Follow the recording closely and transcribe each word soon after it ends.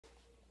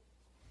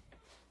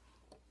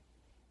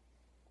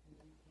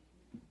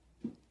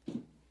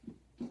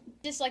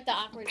Just like the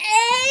awkward.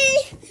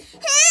 Hey!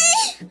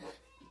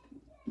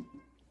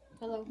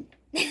 Hello.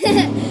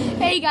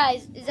 Hey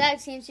guys, it's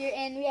Alex James here,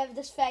 and we have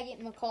this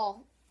faggot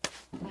McCall.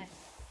 Hi.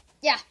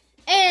 Yeah,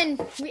 and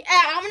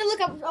I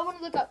want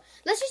to look up.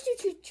 Let's just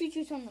do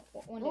choose one day.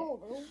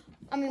 No.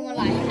 I mean, one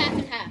live, half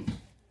and half.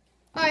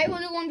 All right, we'll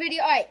do one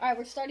video. All right,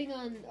 We're starting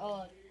on.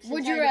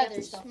 would you rather?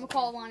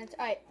 McCall wanted to.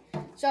 All right,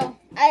 so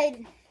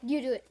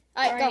you do it.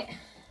 All right, go.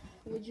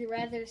 Would you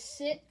rather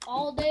sit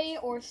all day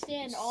or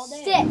stand all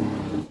day? Sit.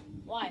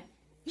 Why?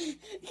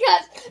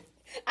 Because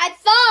I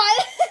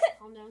thought.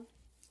 Calm down.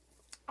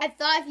 I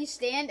thought if you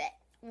stand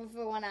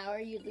for 1 hour,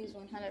 you'd lose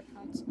 100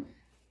 pounds.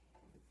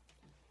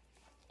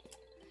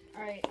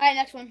 All right,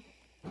 next one.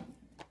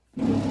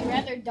 Would you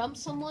rather dump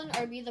someone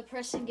or be the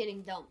person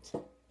getting dumped?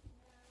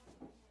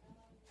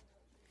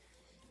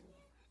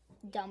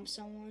 Dump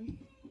someone.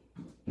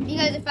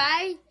 Because if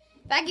I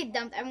get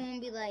dumped, everyone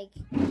would be like,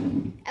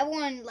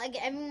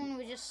 everyone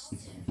would just,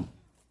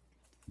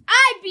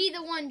 I'd be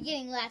the one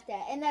getting laughed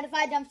at. And then if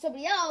I dump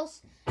somebody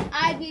else,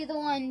 I'd be the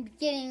one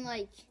getting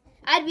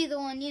I'd be the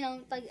one, I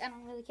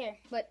don't really care.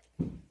 But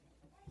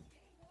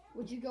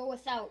would you go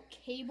without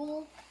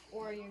cable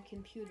or your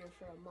computer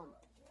for a month?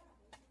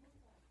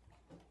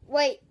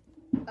 wait,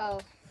 I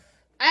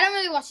don't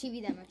really watch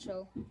TV that much,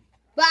 so.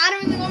 But I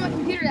don't really go on my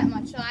computer that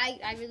much, so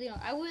I really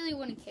don't. I really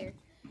wouldn't care.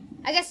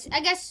 I guess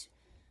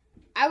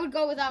I would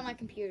go without my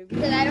computer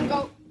because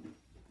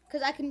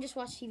I can just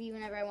watch TV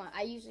whenever I want.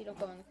 I usually don't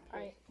go on the computer. All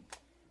right.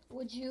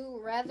 Would you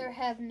rather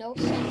have no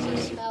sense of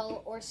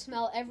smell or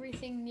smell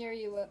everything near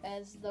you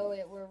as though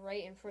it were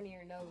right in front of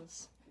your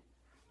nose?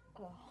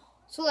 Oh.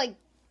 So like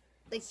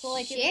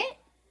shit?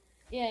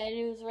 Yeah, and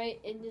it was right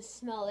in the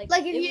smell.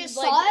 Like if you just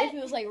saw it? If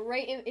it was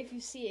if you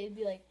see it, it'd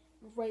be like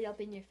right up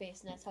in your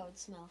face, and that's how it'd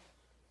smell.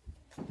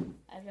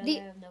 I'd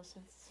rather have no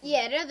sense of smell.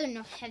 Yeah, I'd rather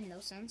have no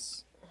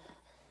sense.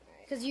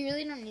 Because you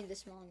really don't need the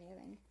smell in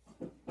anything.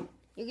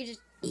 You could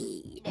just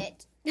eat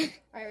it.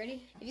 Alright,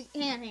 ready?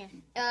 Hang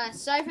on.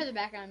 Sorry for the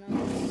background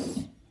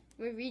noise.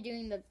 We're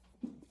redoing the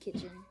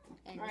kitchen.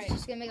 And it's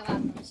just going to make a lot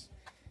of noise.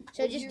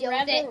 So just deal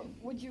with it.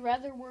 Would you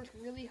rather work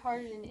really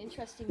hard at an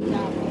interesting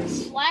job or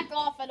slack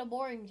off at a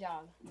boring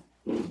job?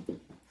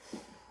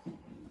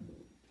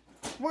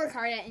 Work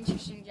hard at an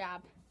interesting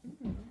job.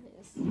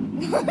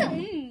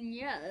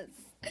 Yes.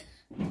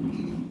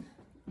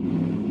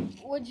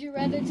 Would you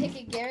rather take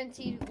a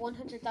guaranteed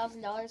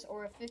 $100,000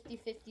 or a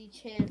 50-50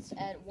 chance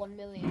at $1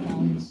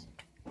 million?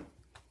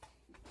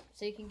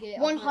 So you can get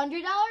 $100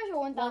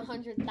 or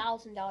 $1,000?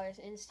 $100,000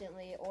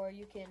 instantly, or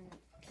you can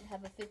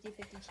have a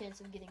 50-50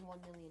 chance of getting $1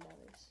 million.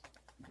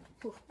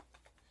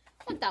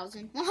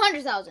 1,000.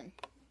 100,000.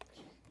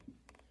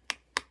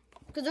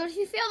 Because what if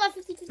you fail that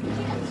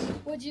 50-50 chance?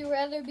 Would you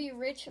rather be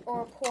rich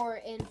or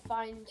poor and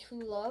find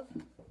true love?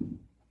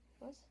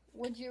 What?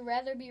 Would you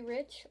rather be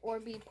rich or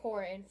be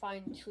poor and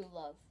find true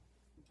love?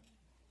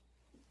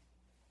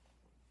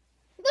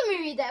 Let me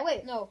read that.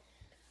 Wait. No.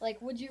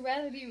 Would you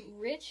rather be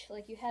rich,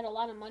 like you had a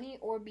lot of money,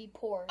 or be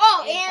poor?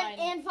 Oh,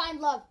 and find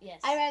love.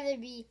 Yes. I'd rather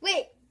be...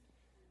 Wait.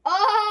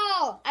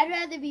 Oh! I'd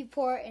rather be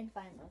poor and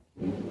find love.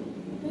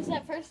 Who's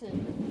that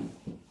person?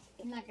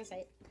 I'm not going to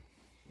say it.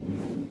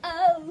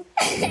 Oh.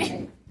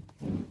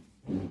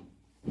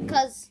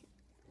 Because...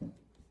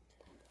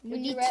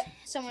 Would you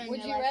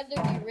rather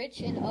be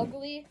rich and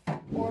ugly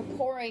or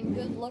poor and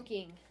good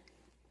looking?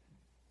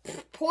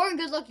 Poor and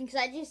good looking, because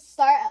I just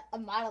start a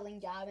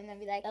modeling job and then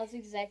be like... That's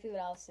exactly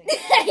what I was thinking.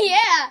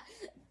 Yeah!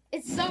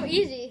 It's so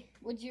easy.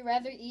 Would you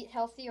rather eat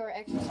healthy or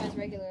exercise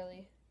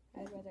regularly?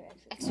 I'd rather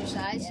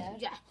exercise.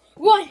 Yeah.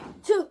 1,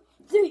 2,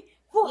 3,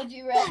 4. Would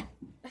you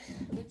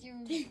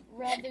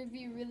rather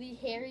be really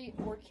hairy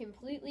or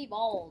completely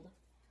bald?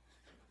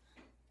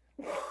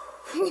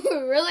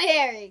 Really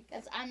hairy,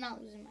 because I'm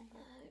not losing my hair.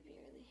 I'd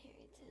be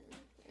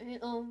really hairy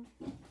too.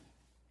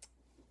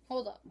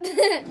 Hold up.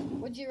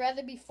 Would you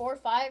rather be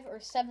 4'5" or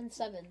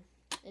 7'7"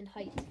 in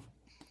height?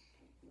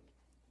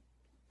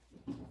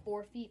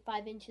 4 feet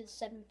 5 inches,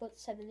 7 foot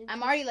 7 inches.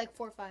 I'm already like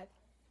 4'5".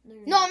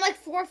 No, I'm like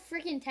 4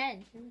 freaking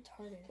 10. You're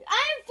retarded.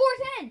 I'm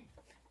 4'10".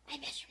 I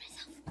measure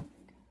myself.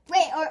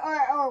 Wait,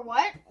 or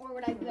what? Or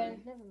would I be better?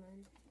 Never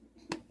mind.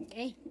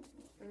 Okay.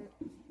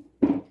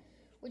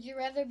 Would you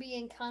rather be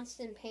in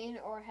constant pain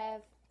or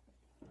have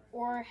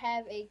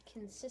a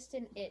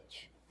consistent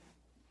itch?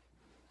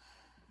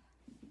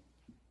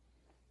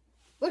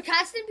 Would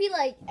constant be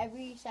like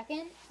every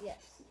second?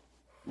 Yes.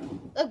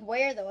 Like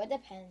where though? It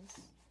depends.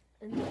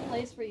 In the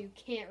place where you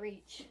can't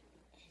reach.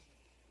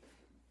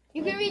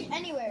 You can reach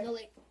anywhere. No,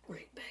 like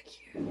right back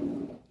here.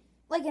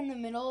 Like in the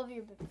middle of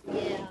your back.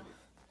 Yeah.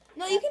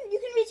 No, you can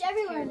reach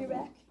everywhere in your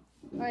back.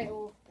 Alright,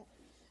 well,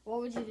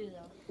 what would you do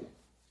though?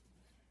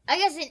 I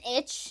guess an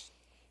itch.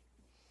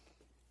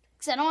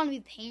 Because I don't want to be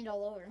pained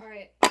all over.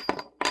 Alright.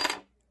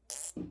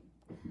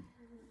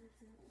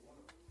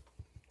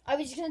 Are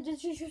we just going to do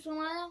choose one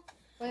now?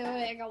 Wait,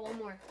 I got one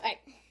more. Alright.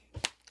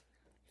 This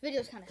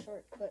video's kind of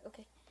short, but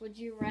okay. Would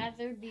you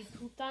rather be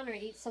pooped on or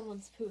eat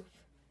someone's poop?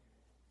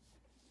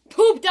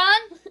 Pooped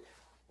on?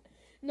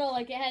 No,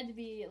 like it had to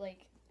be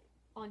like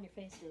on your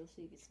face though,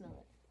 so you can smell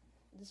it.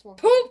 This one.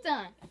 Pooped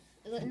on.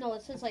 No,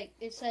 it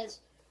says,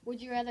 would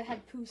you rather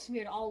have poo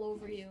smeared all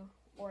over you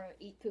or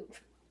eat poop?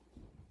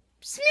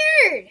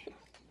 Smeared.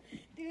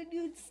 Dude,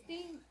 you'd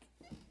stink.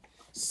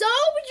 So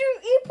would you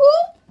eat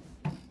poop?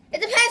 It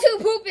depends who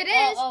poop it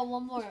is. Oh,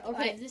 one more.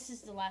 Okay, right. This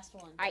is the last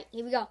one. All right,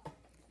 here we go.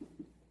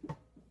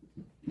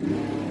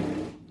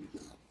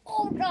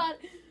 Oh God.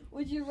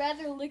 Would you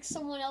rather lick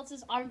someone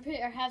else's armpit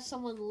or have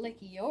someone lick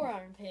your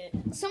armpit?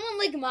 Someone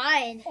lick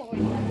mine. Oh yeah.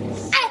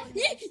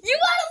 You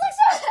want to lick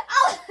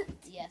someone?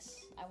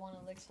 Yes, I want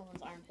to lick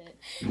someone's armpit.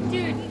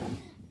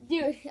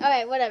 Dude. All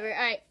right, whatever.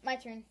 All right, my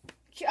turn.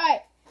 All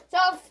right. So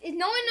if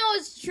no one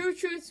knows two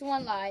truths,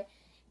 one lie,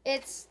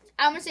 I'm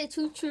gonna say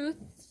two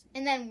truths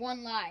and then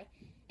one lie,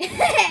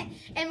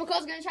 and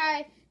McCall's gonna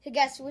try to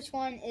guess which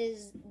one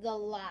is the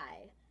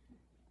lie.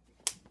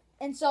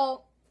 And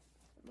so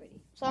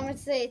I'm gonna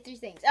say three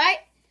things. All right.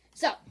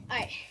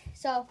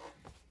 So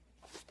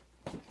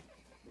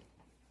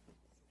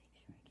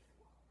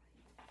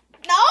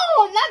no,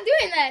 I'm not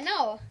doing that.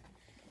 No.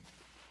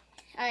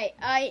 All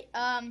right.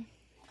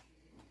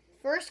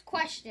 First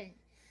question.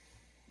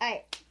 All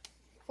right.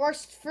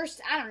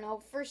 First, I don't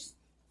know. First,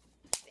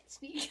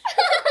 Speak.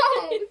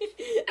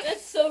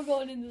 That's so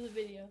going into the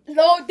video.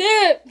 no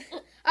dip.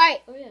 All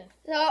right. Oh yeah.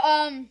 So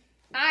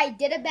I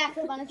did a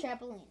backflip on a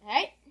trampoline. All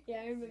right.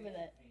 Yeah, I remember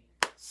that.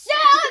 So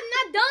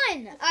I'm not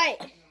done. All right.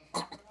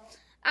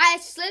 I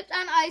slipped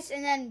on ice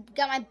and then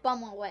got my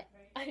bum all wet.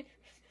 I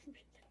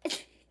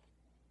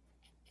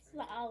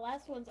the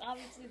last one's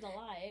obviously the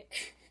lie.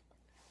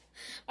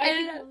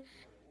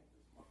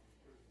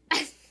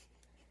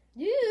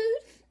 Dude.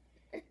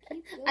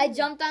 I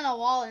jumped on a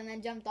wall and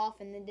then jumped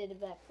off and then did a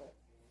backflip.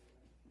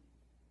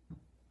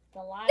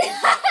 The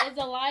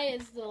lie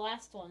is the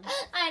last one.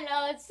 I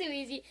know, it's too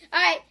easy.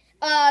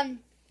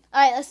 Alright,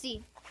 let's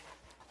see.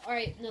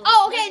 Alright, no.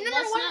 Oh, okay,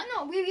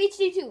 no, we each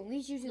do two.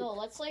 No,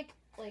 let's like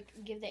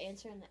give the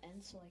answer in the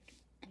end so like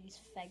these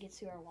faggots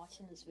who are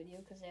watching this video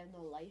because they have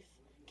no life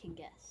can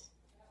guess.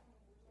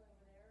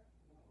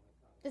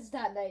 It's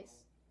that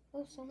nice.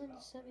 Oh, someone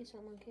just sent me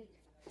something on cake.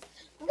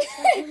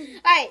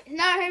 Alright,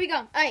 now here we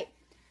go. Alright.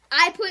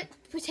 I put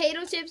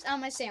potato chips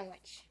on my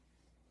sandwich.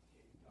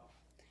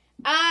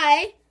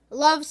 I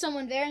love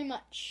someone very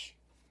much.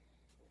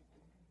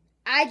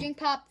 I drink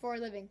pop for a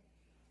living.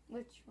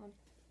 Which one?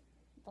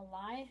 The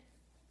lie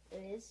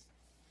is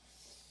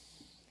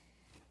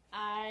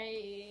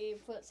I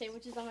put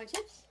sandwiches on my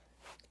chips.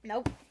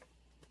 Nope.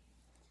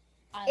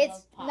 I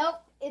love pop.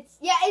 Nope. It's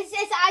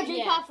I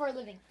drink pop for a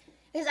living.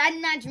 Because I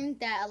did not drink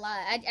that a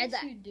lot. Yes,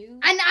 you do.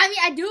 I mean,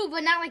 I do,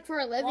 but not like for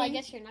a living. Well, I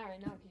guess you're not right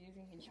now because you're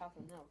drinking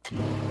chocolate milk.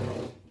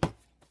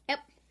 Yep.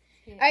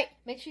 Here, all right.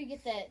 Make sure you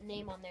get that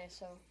name on there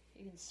so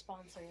you can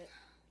sponsor it.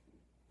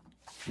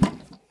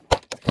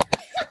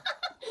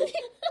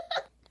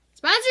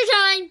 Sponsor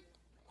time.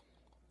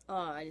 Oh,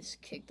 I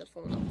just kicked the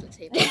phone off the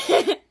table.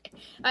 All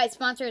right,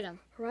 sponsor them.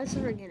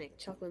 Horizon Organic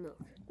chocolate milk.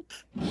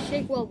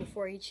 Shake well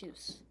before you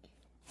choose.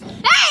 Hey,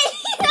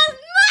 that's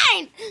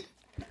mine.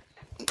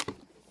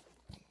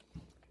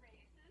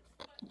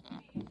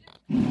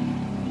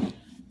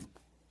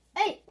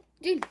 Hey,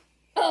 dude.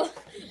 Oh,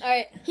 all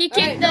right. He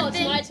kicked the It's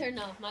thing. my turn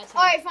now. My turn.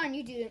 All right, fine.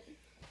 You do it.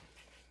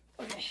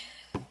 Okay.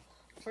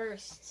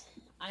 First,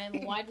 I am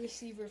a wide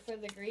receiver for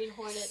the Green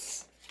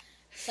Hornets.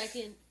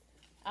 Second,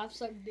 I've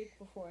sucked dick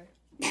before.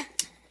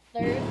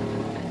 Third,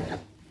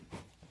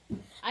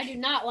 I do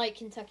not like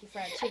Kentucky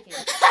Fried Chicken.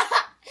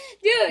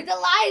 Dude, the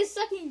lie is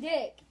sucking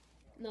dick.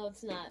 No,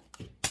 it's not.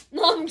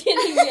 No, I'm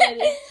kidding. Yeah,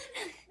 it is.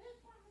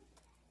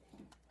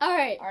 All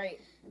right. All right.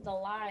 The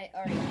lie.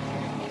 All right.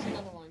 Here's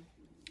another one.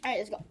 All right,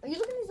 let's go. Are you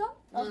looking these up?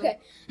 No. Okay.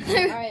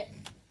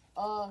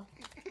 All right.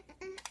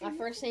 My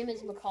first name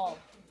is McCall.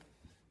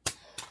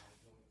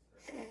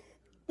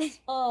 Next.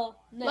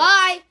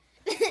 Bye.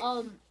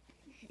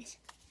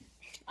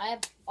 I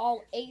have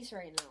all A's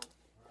right now.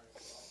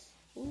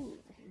 Ooh.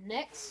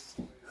 Next,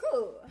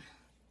 Ooh.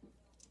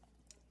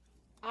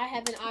 I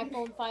have an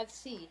iPhone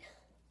 5C.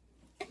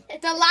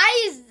 The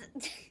lie is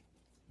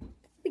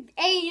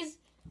A's.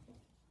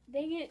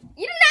 Dang it.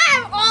 You do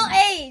not have all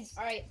A's.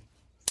 All right.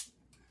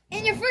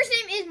 And your first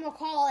name is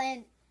McCall,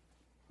 and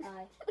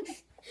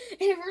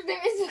your first name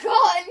is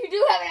McCall, and you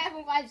do have an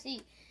iPhone 5C.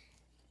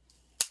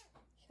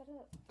 Shut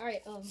up. All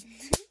right. All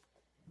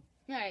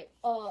right.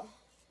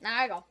 Now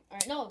I go. All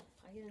right. No.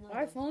 I get another. All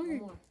right, one. fine.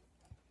 One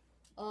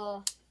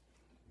more.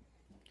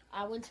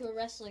 I went to a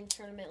wrestling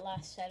tournament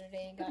last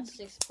Saturday and got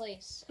 6th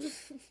place.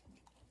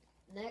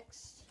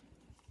 Next,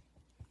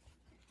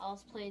 I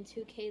was playing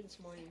 2K this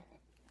morning.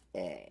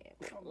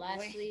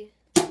 Lastly,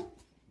 I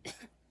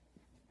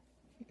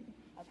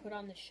put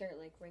on the shirt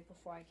like right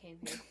before I came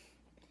here.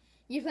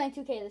 You're playing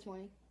 2K this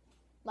morning.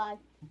 Live.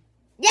 All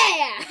Yeah!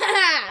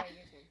 right,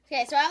 your turn.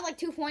 Okay, so I have like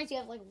 2 points. You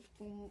have like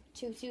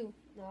 2.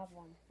 No, I have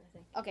 1, I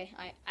think. Okay,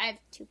 alright. I have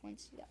 2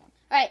 points. You got 1.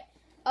 Alright.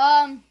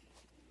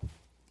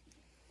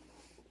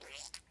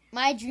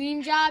 My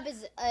dream job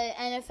is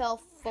an NFL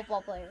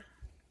football player.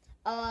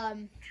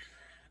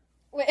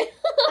 Wait.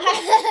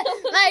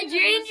 My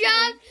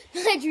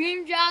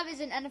dream job is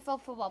an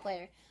NFL football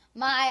player.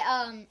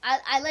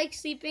 I like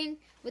sleeping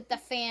with the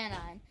fan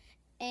on,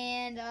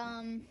 and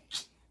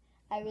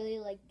I really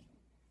like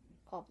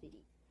Call of Duty.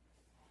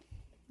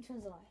 Which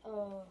one's a lie?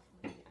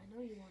 I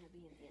know you want to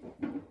be in the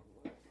NFL.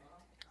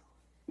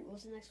 What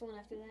was the next one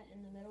after that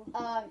in the middle?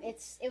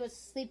 It was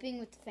sleeping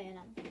with the fan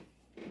on.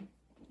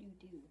 You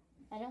do.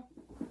 I know.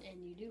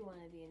 And you do want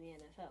to be in the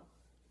NFL.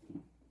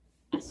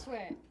 I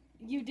swear,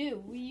 you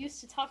do. We used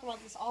to talk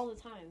about this all the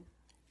time.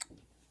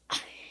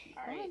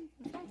 Alright.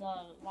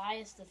 Why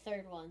is the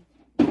third one?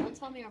 Don't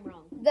tell me I'm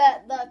wrong.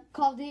 The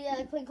Call of Duty,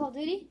 playing Call of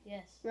Duty?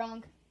 Yes.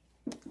 Wrong.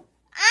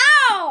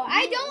 Ow!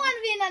 I don't want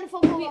to be in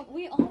NFL football.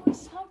 We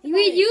always talked about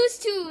We it.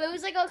 used to. It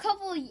was like a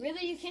couple.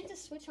 Really? You can't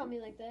just switch on me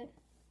like that.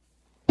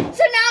 So now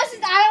it's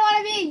just I don't want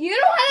to be. You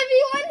don't want to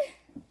be one.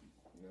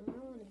 No, I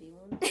want to be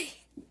one.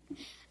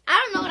 I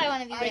don't know what I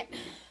want to be. Alright.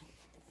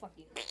 Fuck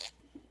you.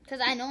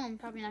 Because I know I'm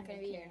probably not going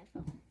to be here.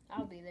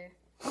 I'll be there.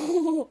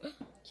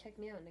 Check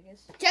me out,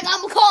 niggas. Check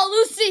out McCall,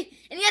 Lucy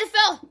in the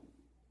NFL.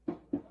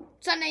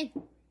 Sunday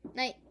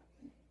night.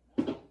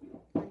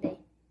 Monday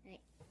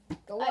night.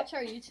 Go watch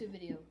our YouTube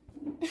video.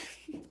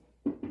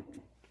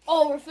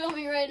 Oh, we're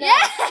filming right now.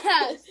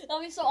 Yes!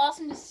 That'll be so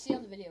awesome just to see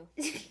on the video.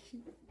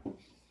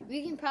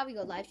 We can probably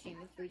go live stream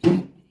if we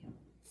do.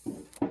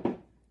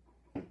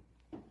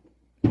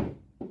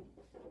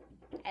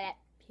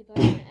 People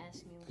are gonna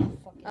ask me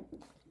what the fuck.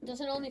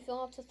 Does it only film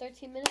up to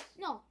 13 minutes?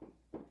 No.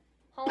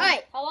 How long,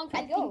 Alright. How long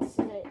can it go?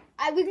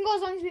 We can go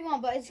as long as we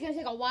want, but it's going to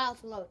take a while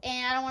to load.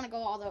 And I don't want to go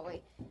all that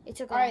way. It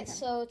took a long Alright, time.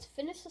 so to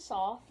finish this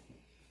off,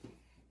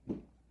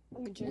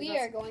 we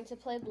are going to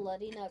play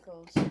Bloody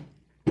Knuckles.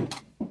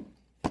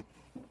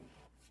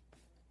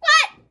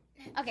 What?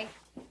 Okay.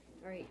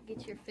 Alright,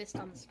 get your fist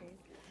on the screen.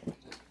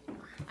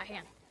 I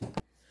can.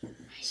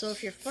 So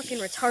if you're fucking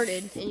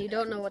retarded and you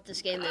don't know what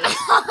this game is,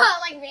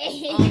 Like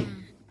me.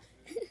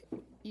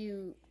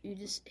 you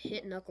just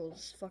hit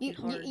Knuckles fucking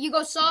hard. You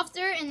go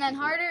softer and then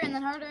harder and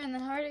then harder and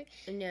then harder.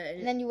 And yeah,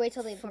 And then you wait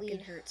till they fucking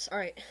bleed. hurts.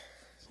 Alright.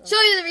 So.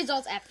 Show you the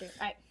results after.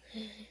 Alright.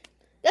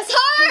 That's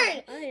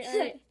hard!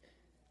 Alright.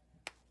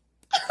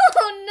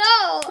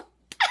 Oh no!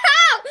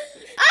 Ow!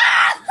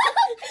 Ow!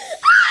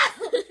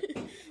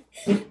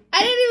 I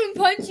didn't even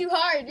punch you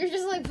hard. You're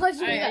just like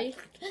punching me. Alright.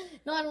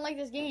 No, I don't like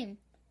this game.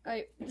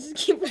 Alright, just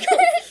keep going.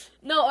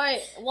 No,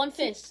 alright, one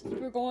fist.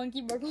 Keep going,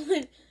 keep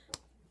going.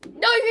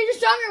 No, you're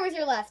stronger with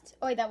your left.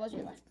 Oh wait, that was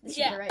your left. This is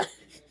your right.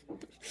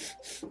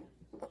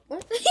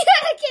 What? You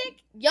got a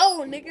kick.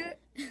 Yo, nigga.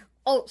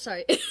 Oh,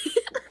 sorry.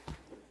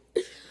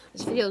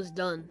 This video's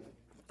done.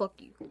 Fuck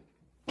you.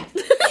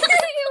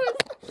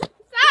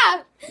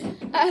 Stop.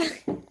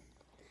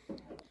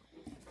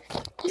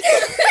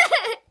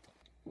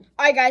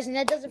 Alright guys, and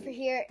that does it for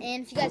here.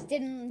 And if you guys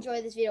didn't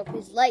enjoy this video,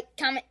 please like,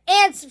 comment,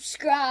 and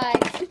subscribe.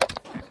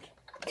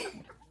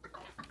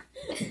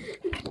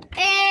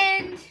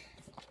 And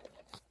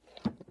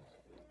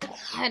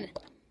God.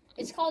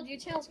 It's called, your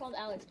channel's called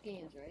Alex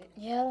Games, right?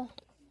 Yeah.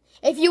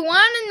 If you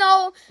want to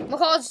know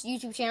McCall's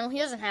YouTube channel, he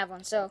doesn't have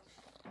one, so.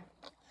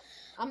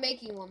 I'm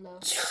making one though.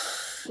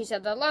 He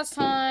said that last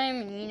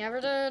time, and he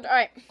never did.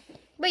 Alright.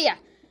 But yeah.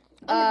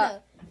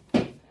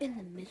 In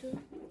the middle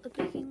of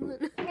making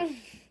one.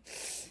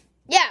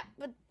 Yeah,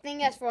 but thank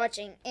you guys for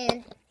watching,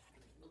 and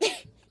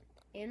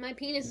And my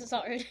penis is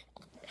hard.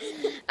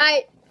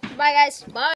 alright, bye guys. Bye.